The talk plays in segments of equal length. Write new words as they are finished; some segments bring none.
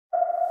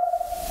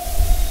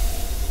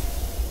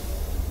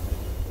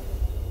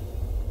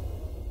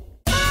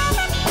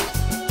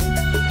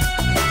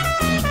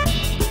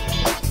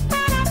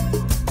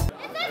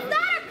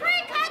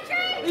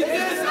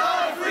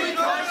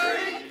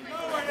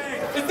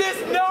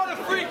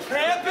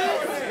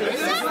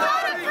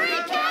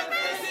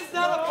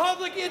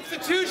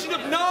institution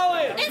of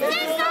knowledge.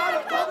 It's not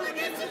a public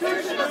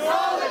institution of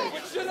knowledge.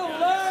 Which should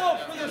allow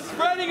for the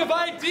spreading of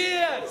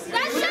ideas.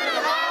 That should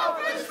allow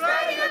for the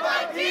spreading of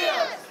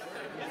ideas.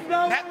 Isn't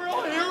that what we're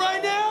all here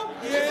right now?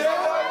 Yeah.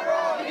 We're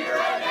all here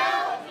right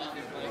now.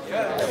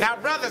 Now,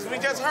 brothers, we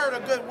just heard a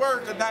good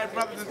word tonight,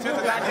 brothers and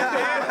sisters. I just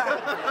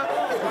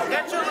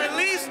that you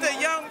release the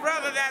young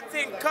brother that's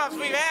in cuffs.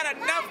 We've had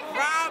enough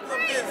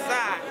problems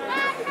inside.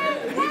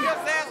 We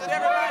just asked that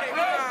everybody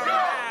calm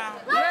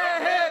down.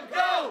 Let him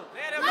go.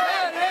 Let him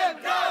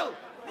go.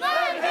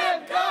 Let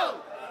him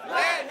go.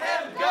 Let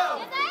him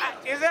go.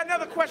 Is there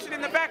another question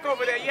in the back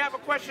over there? You have a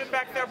question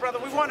back there, brother?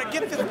 We want to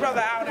get this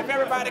brother out. If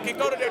everybody can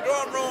go to their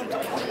dorm rooms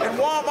and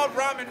warm up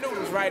ramen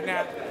noodles right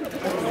now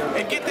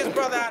and get this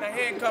brother out of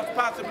handcuffs,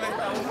 possibly.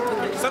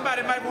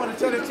 Somebody might want to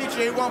tell the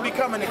teacher he won't be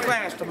coming to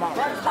class tomorrow.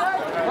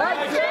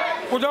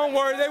 Well, don't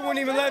worry, they wouldn't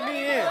even let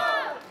me in.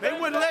 They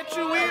wouldn't let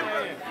you in?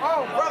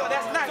 Oh, brother,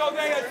 that's not... So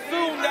they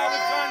assumed I was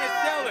trying to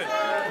sell it.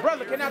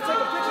 Brother, can I take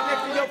a picture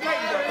next to your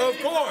plate, brother?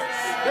 Of course.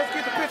 Let's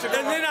get the picture.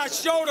 And then I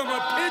showed him a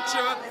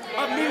picture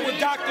of me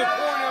with Dr.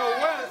 Cornel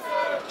West.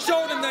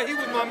 Showed him that he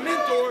was my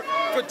mentor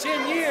for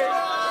 10 years.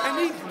 And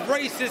these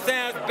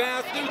racist-ass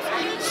bastards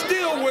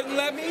still wouldn't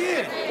let me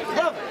in.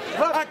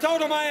 I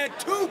told them I had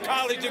 2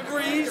 college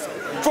degrees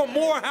from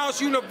Morehouse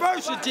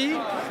University,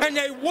 and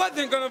they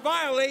wasn't going to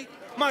violate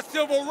my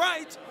civil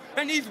rights.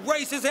 And these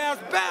racist-ass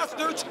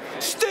bastards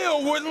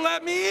still wouldn't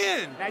let me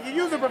in. Now, you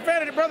use a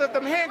profanity, brother. If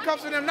them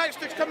handcuffs and them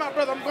nightsticks come out,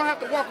 brother, I'm going to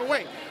have to walk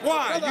away.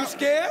 Why? Brother, you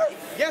scared?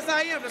 Yes,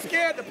 I am. I'm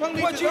scared. The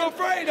police... What you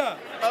afraid of?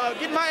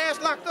 Getting my ass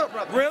locked up,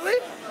 brother. Really?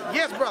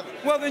 Yes, brother.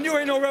 Well, then you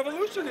ain't no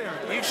revolutionary.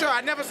 You sure?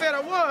 I never said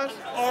I was.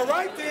 All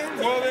right, then.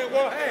 Well,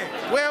 hey.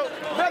 Well,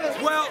 brothers...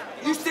 Well,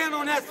 you stand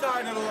on that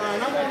side of the line.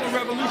 I'm on the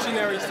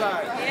revolutionary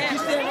side. You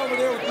stand over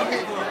there with the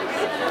Negroes.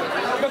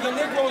 Because the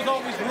Negroes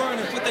always run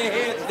and put their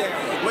heads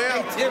down.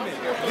 Well, they timid.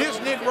 This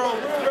Negro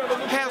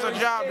has a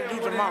job to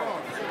do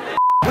tomorrow.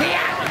 We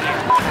out here.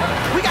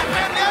 We got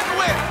family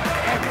everywhere.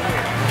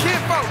 Kid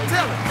folk,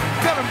 tell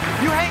them,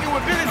 you hanging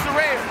with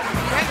BillySorrells.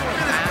 You hanging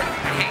with BillySorrells.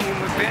 I'm hanging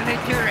with Billy.